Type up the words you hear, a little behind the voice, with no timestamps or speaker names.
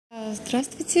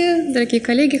Здравствуйте, дорогие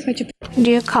коллеги.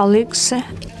 Dear colleagues,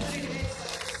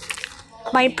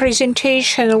 my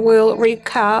presentation will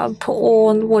recap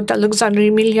on what Alexander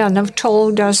Emelianov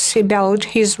told us about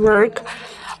his work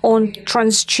on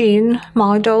transgene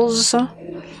models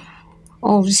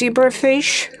of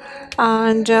zebrafish.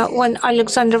 And when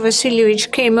Alexander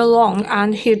Vasilievich came along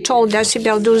and he told us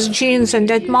about those genes and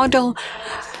that model,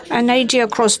 an idea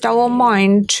crossed our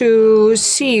mind to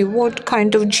see what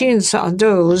kind of genes are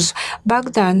those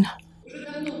back then.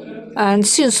 And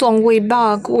since long way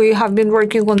back, we have been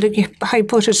working on the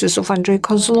hypothesis of Andrei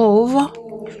Kozlov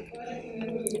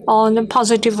on the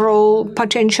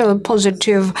potential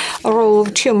positive role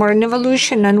of tumor in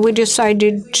evolution, and we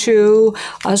decided to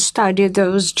study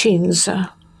those genes.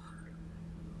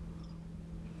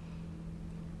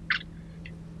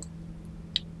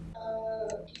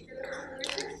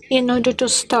 In order to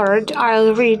start,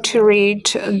 I'll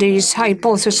reiterate this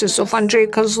hypothesis of Andrei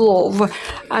Kozlov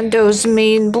and those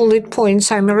main bullet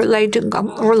points I'm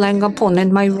relying upon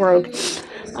in my work.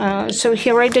 So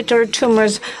hereditary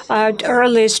tumors at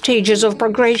early stages of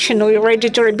progression or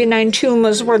hereditary benign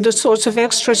tumors were the source of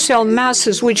extracellular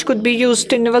masses which could be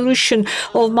used in evolution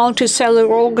of multicellular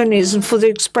organisms for the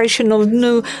expression of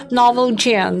new novel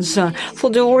genes,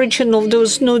 for the origin of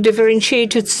those new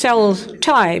differentiated cell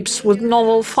types with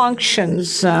novel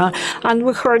functions. And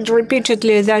we heard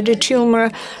repeatedly that a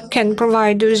tumor can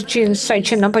provide those genes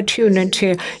such an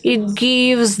opportunity. It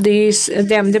gives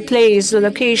them the place, the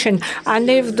location, and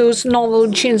if those novel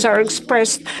genes are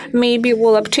expressed, maybe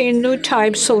we'll obtain new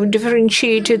types of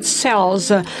differentiated cells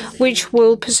which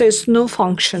will possess new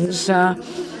functions.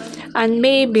 And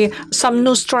maybe some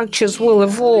new structures will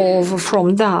evolve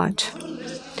from that.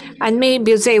 And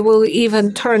maybe they will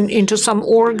even turn into some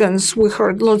organs. We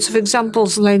heard lots of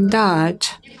examples like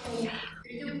that.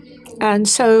 And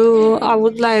so I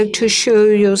would like to show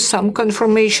you some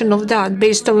confirmation of that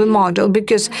based on the model,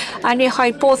 because any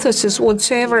hypothesis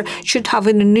whatsoever should have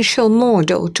an initial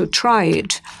model to try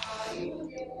it.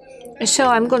 So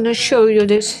I'm going to show you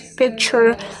this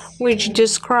picture which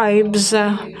describes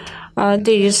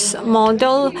this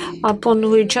model upon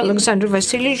which Alexander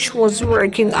Vasilievich was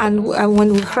working, and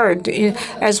when we heard,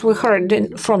 as we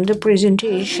heard from the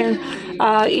presentation,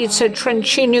 it's a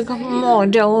transgenic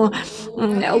model.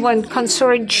 When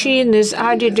cancer gene is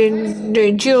added in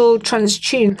the dual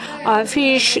transgene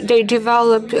fish, they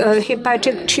develop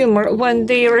hepatic tumor. When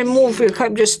they remove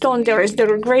hybristone, there is the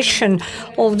regression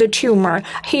of the tumor.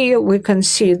 Here we can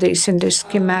see this in the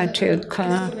schematic.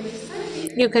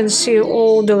 You can see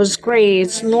all those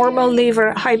grades: normal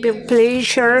liver,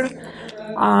 hyperplasia,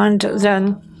 and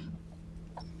then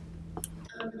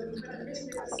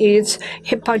it's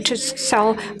hepatic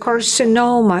cell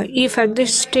carcinoma. If at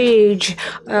this stage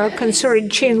cancer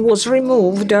gene was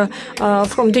removed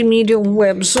from the medium, we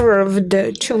observed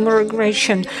tumor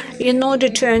regression. In order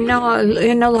to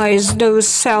analyze those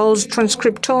cells'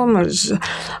 transcriptomes,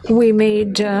 we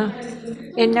made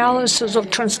analysis of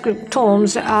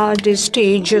transcriptomes at the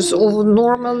stages of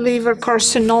normal liver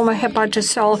carcinoma, hepatic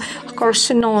cell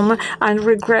carcinoma, and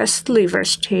regressed liver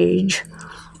stage.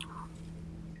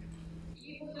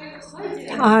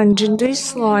 And in this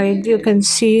slide, you can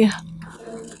see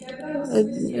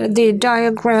the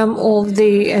diagram of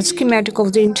the schematic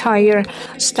of the entire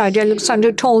study.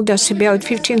 Alexander told us about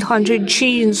 1,500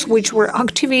 genes which were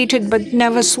activated but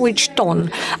never switched on.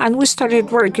 And we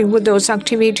started working with those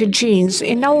activated genes.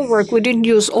 In our work, we didn't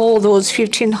use all those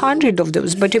 1,500 of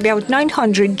those, but about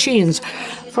 900 genes.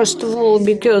 First of all,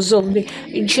 because of the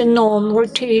genome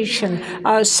rotation,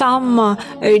 some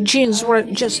genes were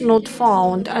just not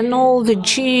found, and all the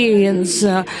genes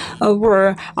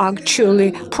were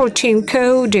actually protein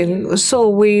coding. So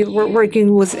we were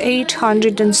working with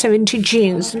 870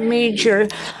 genes. Major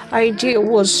idea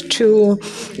was to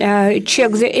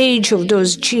check the age of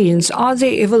those genes. Are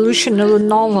they evolutionarily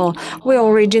novel? We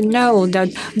already know that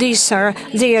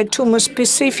they are tumor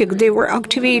specific. They were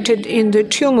activated in the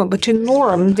tumor, but in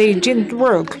norm they didn't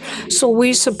work. So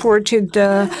we supported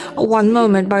one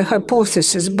moment by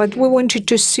hypothesis, but we wanted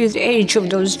to see the age of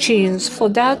those genes. For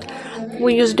that,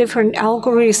 we used different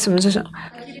algorithms.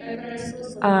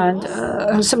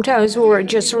 And sometimes we were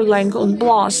just relying on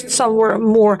BLAST. Some were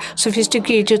more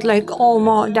sophisticated, like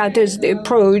OMA. That is the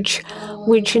approach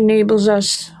which enables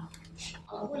us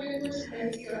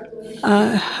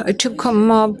to come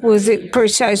up with a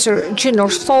precise gene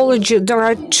orthology, there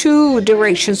are two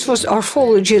directions. First,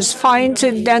 orthologists find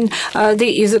it, then they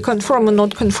either confirm or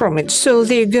not confirm it. So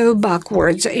they go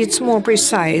backwards. It's more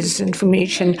precise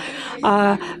information.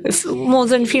 More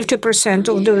than 50%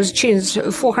 of those genes,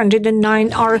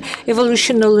 409, are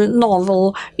evolutionarily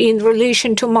novel in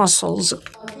relation to muscles.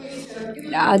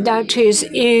 That is,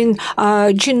 in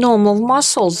genome of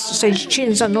muscles, such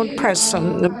genes are not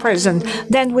present.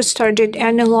 Then we started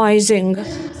analyzing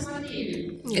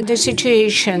the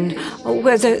situation,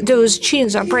 whether those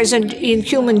genes are present in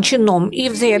human genome.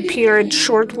 If they appeared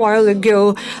short while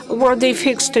ago, were they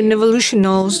fixed in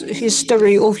evolutionary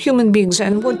history of human beings,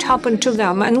 and what happened to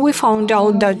them? And we found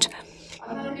out that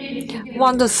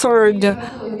 1/3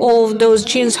 of those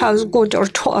genes has got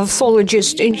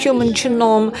orthologist in human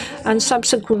genome, and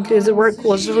subsequently the work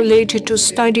was related to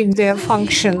studying their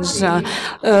functions.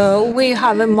 We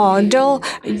have a model,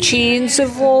 genes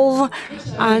evolve,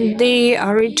 and they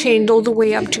are retained all the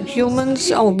way up to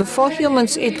humans, or before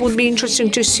humans. It would be interesting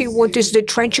to see what is the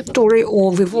trajectory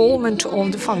of evolvement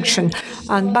of the function.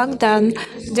 And back then,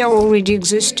 there already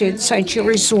existed such a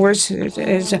resource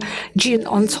as gene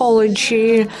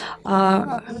ontology,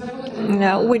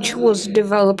 which was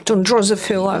developed on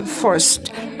Drosophila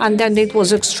first, and then it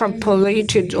was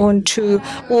extrapolated onto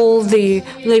all the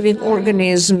living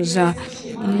organisms.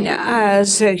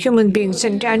 As human beings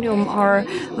and animals are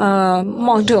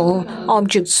model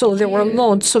objects, so there were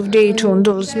lots of data on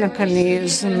those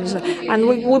mechanisms, and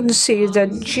we wouldn't say that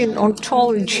gene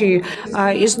ontology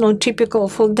is not typical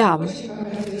for them.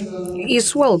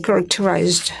 It's well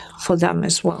characterized for them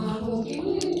as well.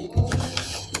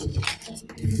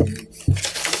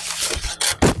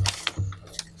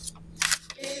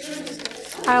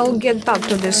 I'll get back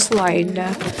to this slide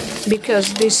because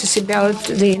this is about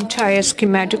the entire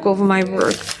schematic of my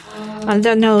work. And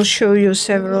then I'll show you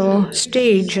several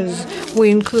stages we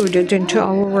included into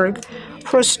our work.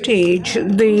 First stage,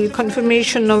 the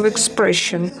confirmation of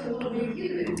expression.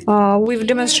 We've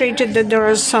demonstrated that there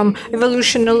are some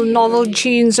evolutionary novel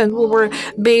genes, and we were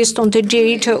based on the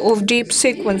data of deep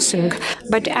sequencing.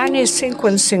 But any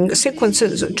sequences,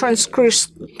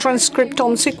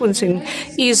 transcriptome sequencing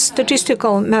is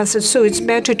statistical method, so it's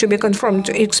better to be confirmed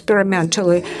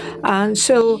experimentally. And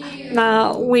so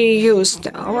we used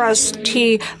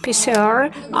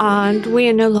RAS-T-PCR, and we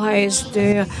analyzed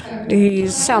the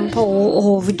sample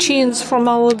of genes from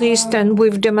our list, and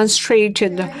we've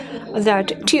demonstrated that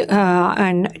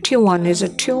T1 is a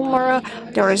tumor,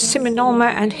 there is seminoma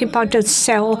and hepatic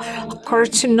cell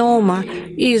carcinoma.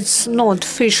 It's not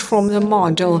fish from the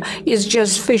model, it's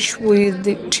just fish with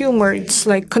the tumor. It's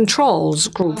like controls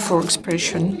group for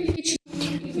expression.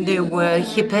 There were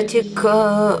hepatic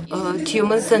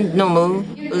tumors and normal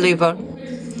liver.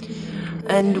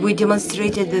 And we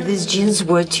demonstrated that these genes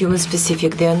were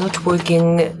tumor-specific. They are not working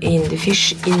in the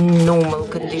fish in normal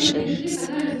conditions.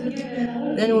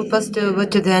 Then we passed over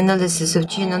to the analysis of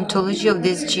gene ontology of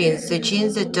these genes, the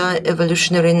genes that are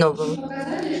evolutionary novel,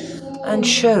 and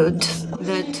showed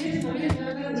that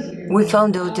we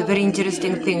found out a very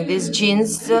interesting thing. These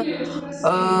genes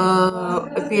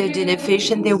appeared in a fish,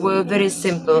 and they were very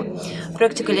simple.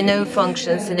 Practically no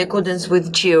functions in accordance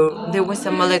with GEO. There were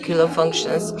some molecular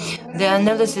functions. The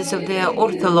analysis of their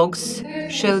orthologs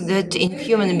showed that in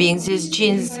human beings, these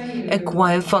genes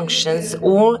acquire functions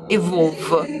or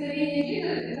evolve.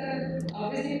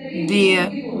 The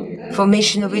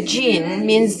formation of a gene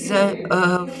means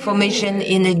formation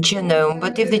in a genome.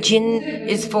 But if the gene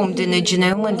is formed in a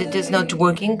genome and it is not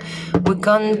working, we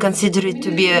can't consider it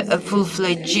to be a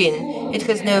full-fledged gene. It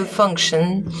has no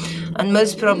function, and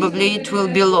most probably it will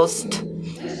be lost.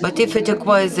 But if it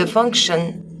acquires a function,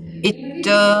 it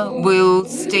will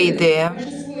stay there.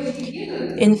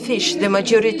 In fish, the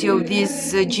majority of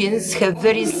these genes have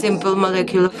very simple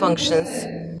molecular functions,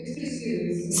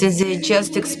 since they're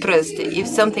just expressed. If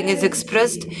something is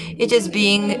expressed, it is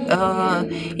being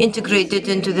integrated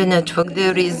into the network.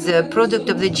 There is a product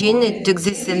of the gene, it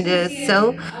exists in the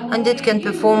cell, and it can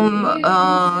perform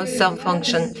some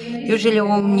function. Usually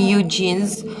all new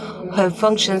genes have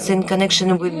functions in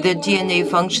connection with the DNA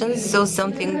functions, so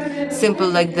something simple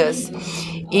like this.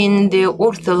 In the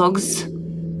orthologs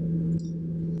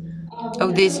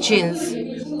of these genes,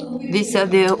 these are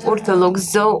the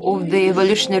orthologs of the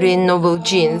evolutionary novel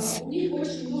genes,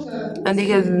 and they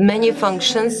have many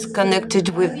functions connected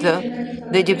with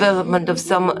the development of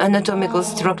some anatomical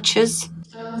structures,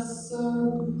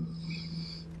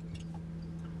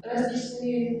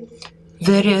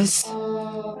 various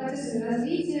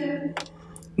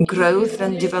growth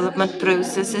and development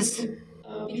processes.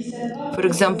 For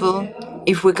example,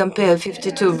 if we compare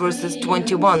 52 versus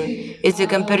 21, it's a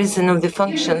comparison of the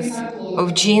functions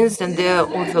of genes and their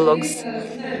orthologs.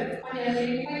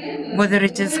 Whether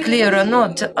it is clear or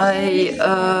not, I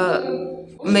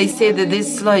may say that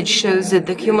this slide shows that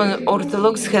the human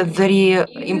orthologs have very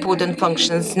important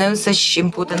functions, no such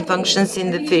important functions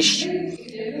in the fish.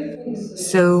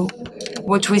 So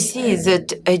what we see is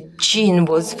that a gene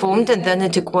was formed and then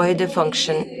it acquired a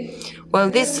function. Well,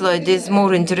 this slide is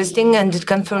more interesting and it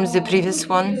confirms the previous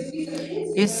one.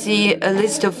 You see a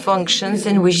list of functions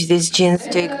in which these genes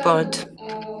take part.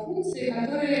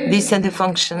 These are the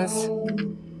functions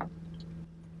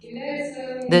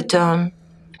that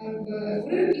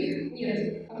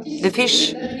the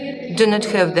fish do not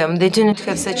have them. They do not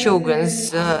have such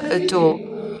organs at all.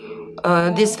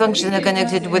 These functions are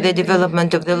connected with the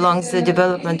development of the lungs, the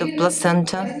development of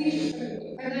placenta.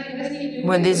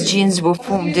 When these genes were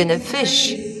formed in a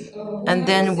fish and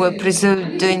then were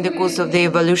preserved during the course of the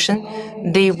evolution,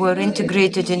 they were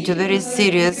integrated into very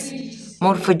serious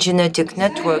morphogenetic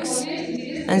networks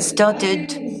and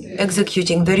started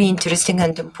executing very interesting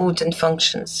and important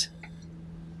functions.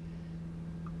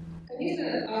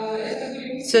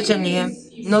 Certainly,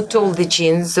 not all the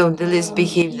genes of the list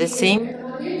behave the same,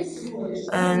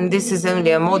 and this is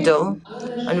only a model,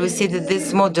 and we see that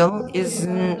this model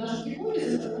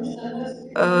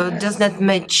does not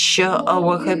match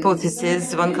our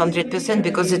hypothesis 100%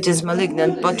 because it is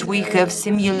malignant, but we have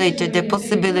simulated the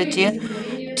possibility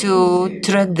to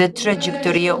track the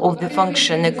trajectory of the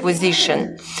function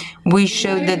acquisition. We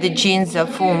showed that the genes are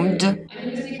formed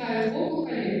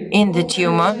in the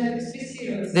tumor.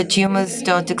 The tumors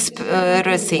start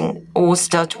expressing or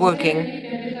start working.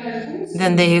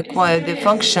 Then they acquire the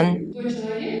function.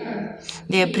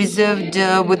 They are preserved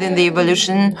within the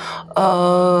evolution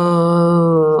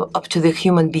up to the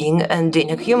human being, and in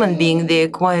a human being they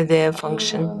acquire their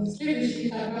function.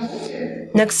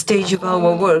 Next stage of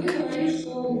our work,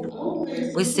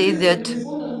 we say that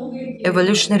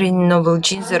evolutionary novel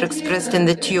genes are expressed in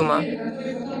the tumor.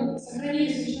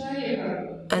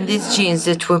 And these genes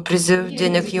that were preserved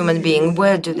in a human being,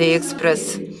 where do they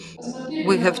express?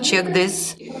 We have checked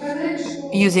this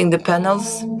using the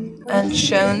panels and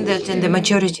shown that in the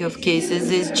majority of cases,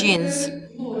 these genes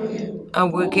are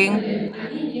working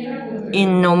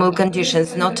in normal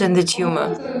conditions, not in the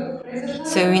tumor.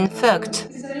 So in fact,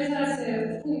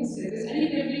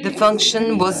 the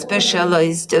function was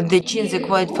specialized. The genes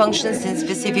acquired functions in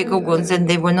specific organs and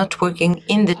they were not working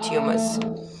in the tumors.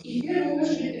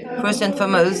 First and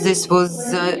foremost, this was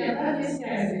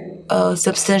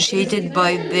substantiated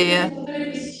by the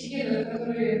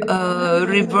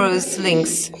reverse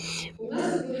links.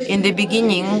 In the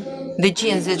beginning, the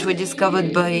genes that were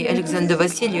discovered by Alexander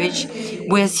Vasilyevich,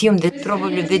 we assumed that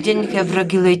probably they didn't have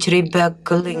regulatory back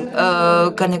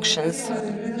connections.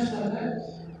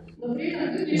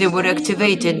 They were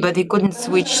activated, but they couldn't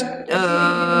switch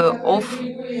off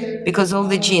because all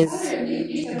the genes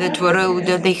that were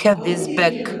older, they have these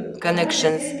back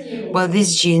connections, while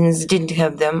these genes didn't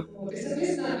have them.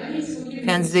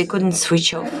 Hence, they couldn't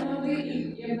switch off.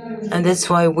 And that's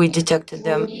why we detected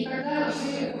them.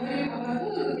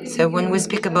 So when we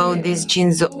speak about these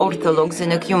genes orthologs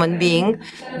in a human being,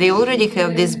 they already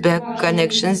have these back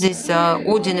connections. These are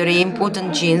ordinary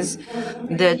important genes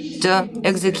that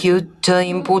execute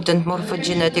important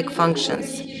morphogenetic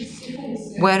functions.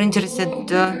 We're interested,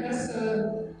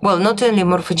 well, not only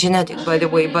morphogenetic, by the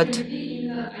way, but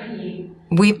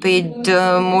we paid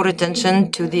more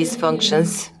attention to these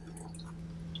functions.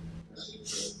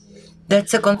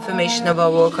 That's a confirmation of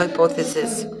our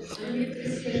hypothesis.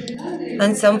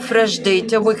 And some fresh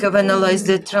data, we have analyzed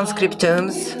the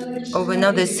transcriptomes of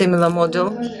another similar model,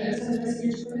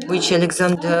 which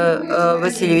Alexander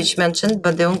Vasilyevich mentioned,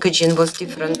 but the oncogene was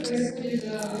different.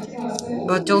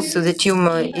 But also the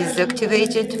tumor is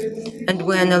activated, and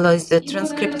we analyzed the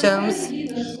transcriptomes.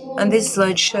 And this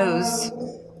slide shows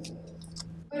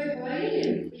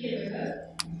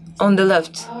on the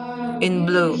left, in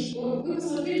blue,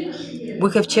 we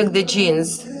have checked the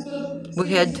genes. We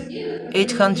had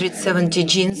 870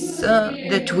 genes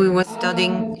that we were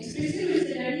studying,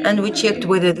 and we checked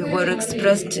whether they were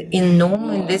expressed in norm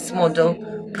in this model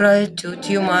prior to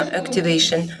tumor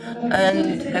activation,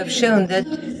 and have shown that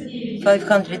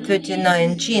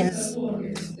 539 genes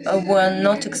were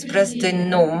not expressed in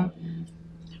norm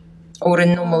or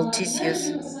in normal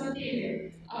tissues.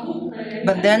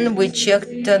 But then we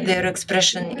checked their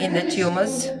expression in the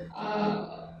tumors,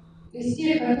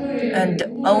 and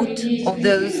out of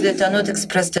those that are not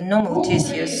expressed in normal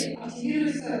tissues,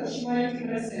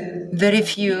 very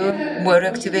few were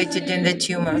activated in the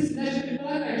tumor.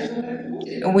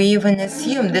 we even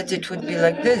assumed that it would be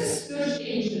like this,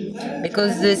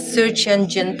 because the search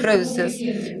engine process,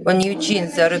 when new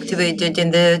genes are activated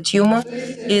in the tumor,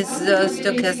 is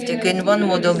stochastic. In one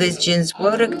model, these genes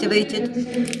were activated.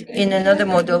 In another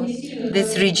model,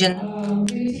 this region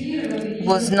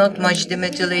was not much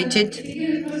demethylated,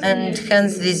 and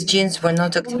hence these genes were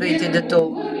not activated at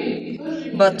all.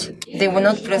 But they were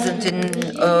not present in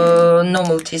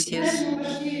normal tissues.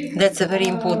 That's a very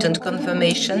important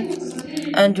confirmation.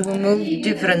 And we moved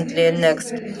differently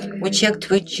next. We checked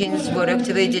which genes were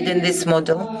activated in this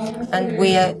model, and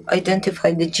we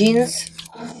identified the genes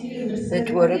that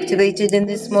were activated in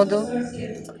this model,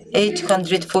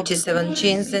 847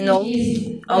 genes in all.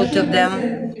 Out of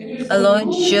them, a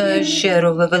large share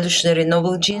of evolutionary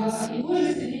novel genes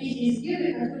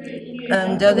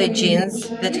and other genes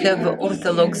that have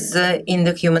orthologs in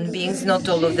the human beings, not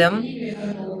all of them.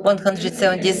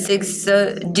 176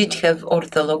 did have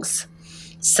orthologs.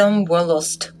 Some were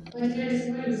lost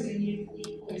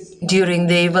during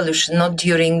the evolution, not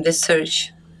during the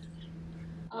search.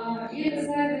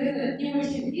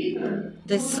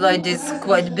 This slide is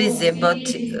quite busy,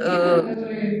 but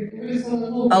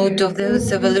out of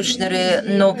those evolutionary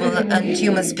novel and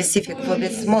tumor specific for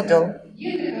this model,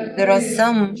 there are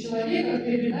some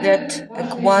that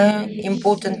acquire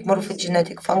important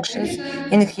morphogenetic functions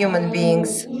in human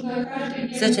beings.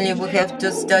 Certainly, we have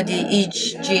to study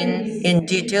each gene in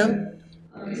detail.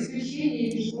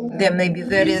 There may be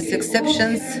various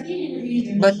exceptions,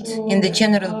 but in the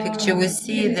general picture, we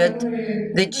see that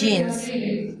the genes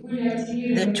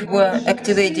that were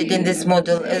activated in this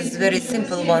model as very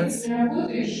simple ones,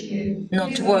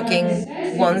 not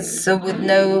working ones with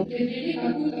no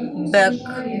back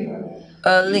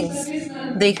links,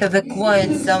 they have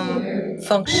acquired some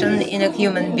function in a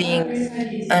human being.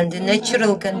 And in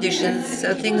natural conditions,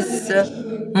 things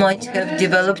might have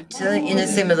developed in a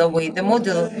similar way. The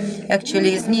model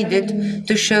actually is needed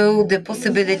to show the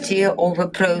possibility of a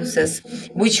process,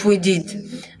 which we did.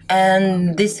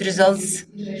 And these results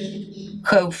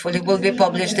hopefully will be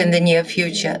published in the near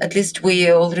future. At least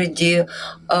we already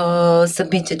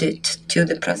submitted it to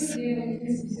the press.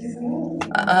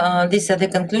 These are the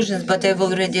conclusions, but I've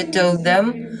already told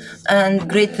them, and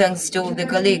great thanks to all the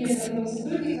colleagues.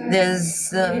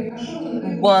 There's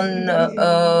one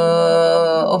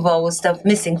of our staff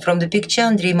missing from the picture,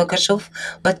 Andrei Makashov,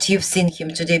 but you've seen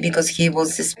him today because he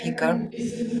was the speaker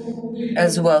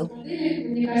as well.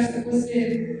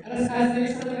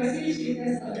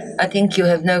 I think you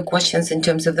have no questions in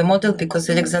terms of the model because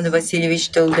Alexander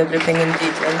Vasilievich told everything in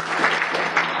detail.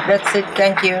 That's it.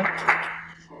 Thank you.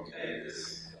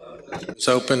 It's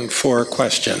open for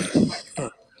question.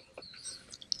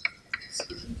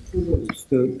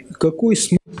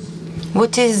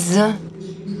 What is the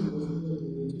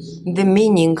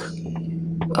meaning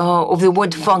of the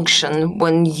word function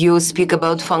when you speak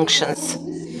about functions?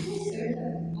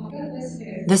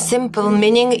 The simple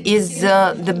meaning is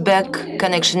the back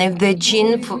connection. If the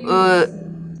gene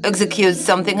executes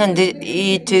something and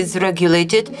it is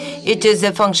regulated, it is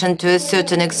a function to a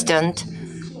certain extent,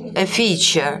 a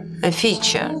feature.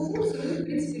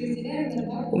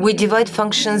 We divide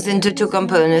functions into two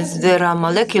components. There are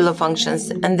molecular functions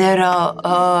and there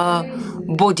are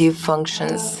body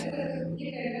functions.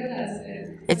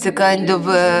 It's a kind of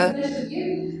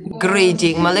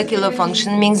grading. Molecular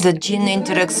function means that gene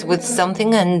interacts with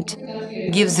something and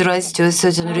gives rise to a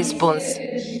certain response.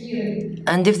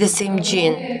 And if the same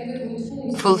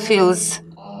gene fulfills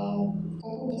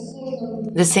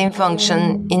the same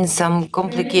function in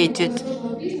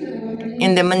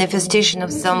the manifestation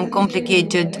of some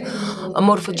complicated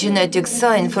morphogenetic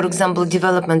sign, for example,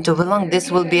 development of a lung, this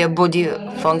will be a body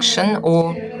function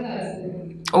or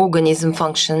organism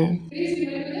function.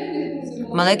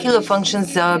 Molecular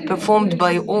functions are performed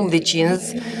by all the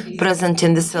genes present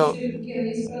in the cell.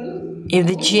 If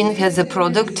the gene has a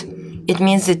product, it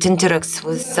means it interacts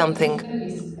with something.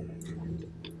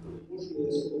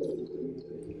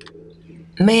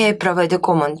 May I provide a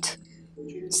comment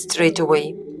straight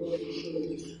away?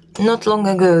 Not long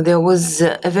ago, there was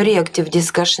a very active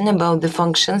discussion about the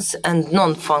functions and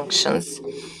non-functions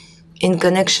in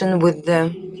connection with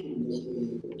the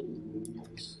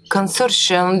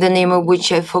consortium, the name of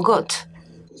which I forgot,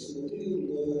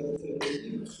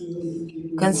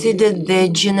 considered the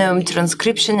genome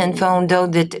transcription and found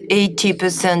out that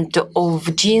 80%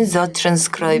 of genes are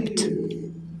transcribed.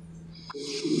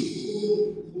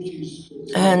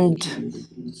 And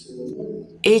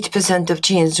 8% of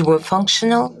genes were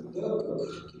functional,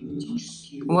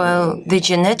 while the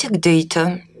genetic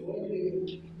data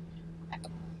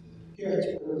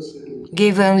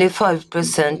gave only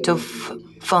 5% of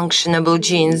functionable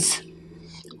genes.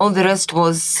 All the rest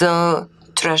was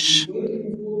trash.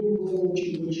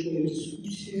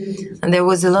 And there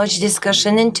was a large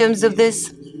discussion in terms of this.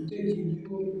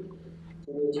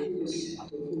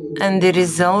 And the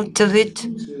result of it,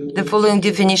 the following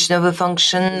definition of a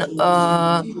function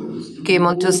came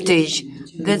onto stage.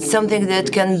 That's something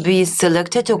that can be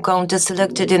selected or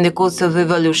counter-selected in the course of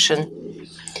evolution.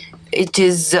 It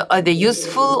is either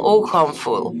useful or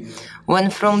harmful. When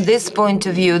from this point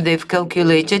of view they've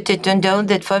calculated, it turned out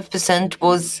that 5%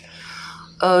 was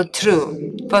true,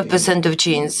 5% of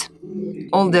genes.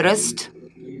 All the rest,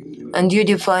 and you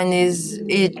define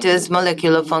it as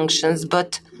molecular functions,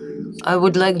 but I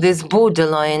would like this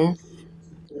borderline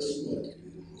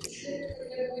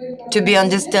to be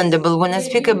understandable. When I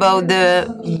speak about the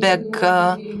back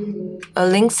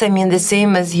links, I mean the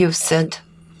same as you've said.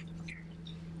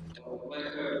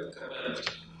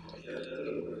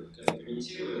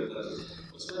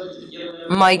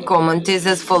 My comment is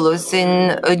as follows.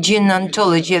 In gene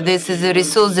ontology, this is a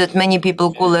resource that many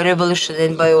people call a revolution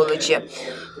in biology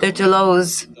that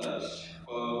allows.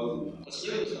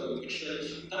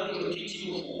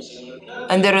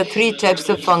 And there are three types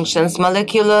of functions: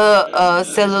 molecular,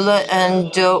 cellular,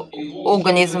 and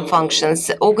organism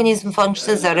functions. Organism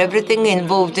functions are everything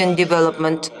involved in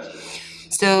development.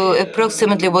 So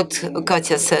approximately what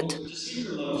Katya said.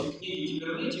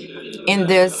 In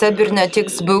the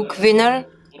cybernetics book, Wiener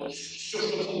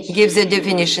gives a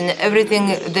definition. Everything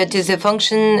that is a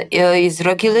function is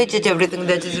regulated. Everything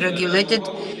that is regulated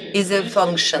is a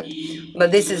function.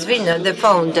 But this is Wiener, the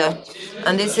founder.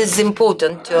 And this is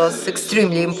important to us,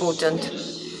 extremely important.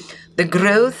 The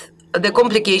growth, the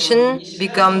complication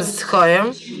becomes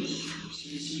higher,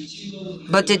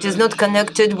 but it is not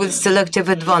connected with selective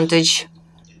advantage.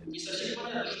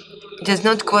 It is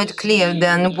not quite clear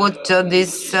then what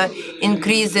this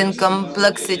increase in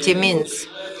complexity means.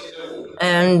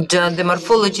 And the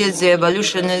morphologists, the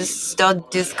evolutionists start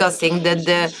discussing that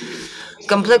the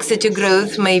complexity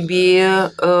growth may be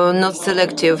not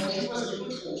selective.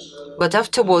 But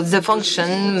afterwards, the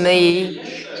function may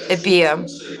appear.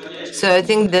 So I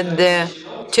think that the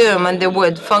term and the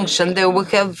word function, there we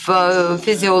have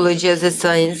physiology as a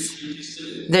science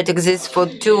that exists for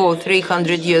 200 or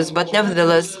 300 years, but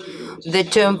nevertheless, the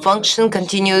term function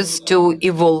continues to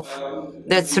evolve.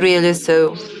 That's really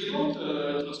so.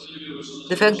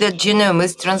 The fact that genome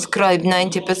is transcribed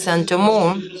 90% or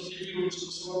more,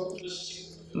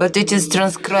 but it is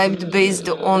transcribed based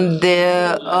on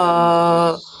the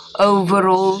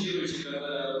overall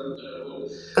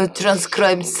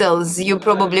transcribed cells. You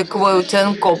probably quote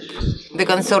ENCOP. The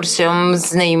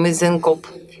consortium's name is ENCOP.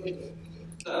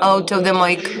 Out of the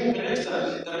mic.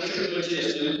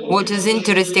 What is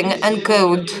interesting,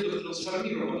 ENCODE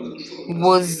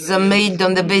was made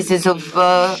on the basis of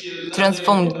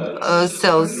transformed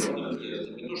cells.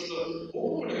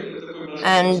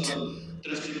 And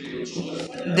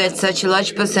that such a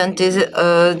large percent is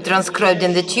transcribed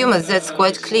in the tumors, that's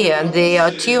quite clear. They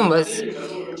are tumors.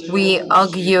 We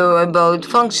argue about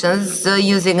functions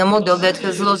using a model that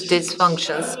has lost its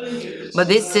functions. But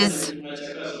this is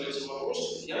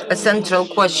a central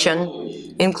question,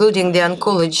 including the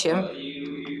oncology.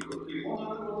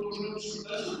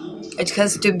 It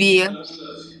has to be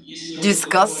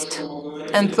discussed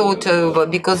and thought over,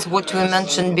 because what we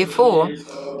mentioned before,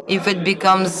 if it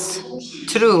becomes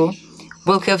true,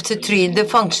 we'll have to treat the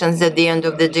functions at the end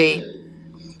of the day,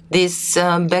 these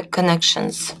back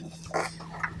connections.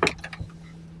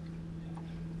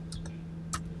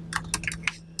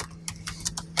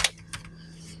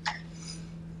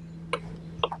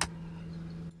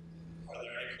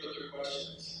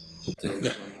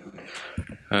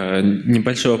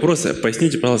 Небольшой вопрос.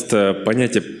 Поясните, пожалуйста,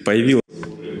 понятие появилось.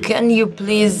 Can you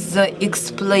please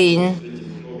explain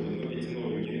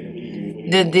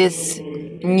that these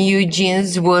new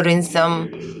genes were in some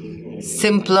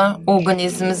simpler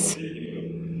organisms?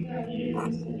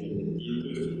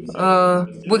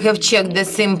 We have checked the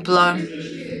simpler.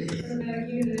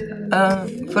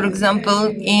 For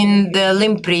example, in the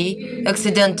limprey,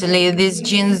 accidentally, these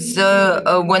genes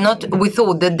were not, we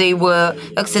thought that they were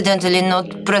accidentally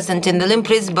not present in the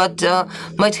limpreys, but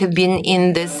might have been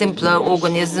in the simpler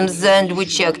organisms, and we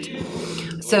checked.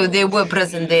 So they were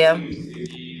present there.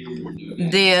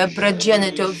 The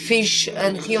progenitor of fish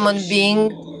and human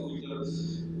being.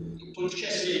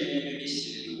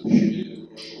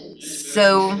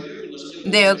 So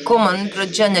their common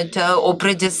progenitor or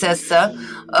predecessor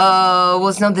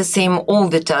was not the same all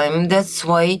the time. That's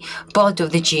why part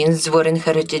of the genes were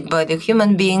inherited by the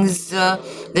human beings,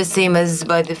 the same as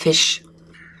by the fish.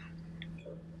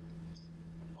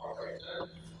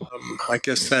 I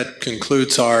guess that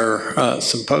concludes our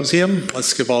symposium.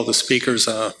 Let's give all the speakers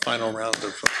a final round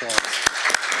of applause.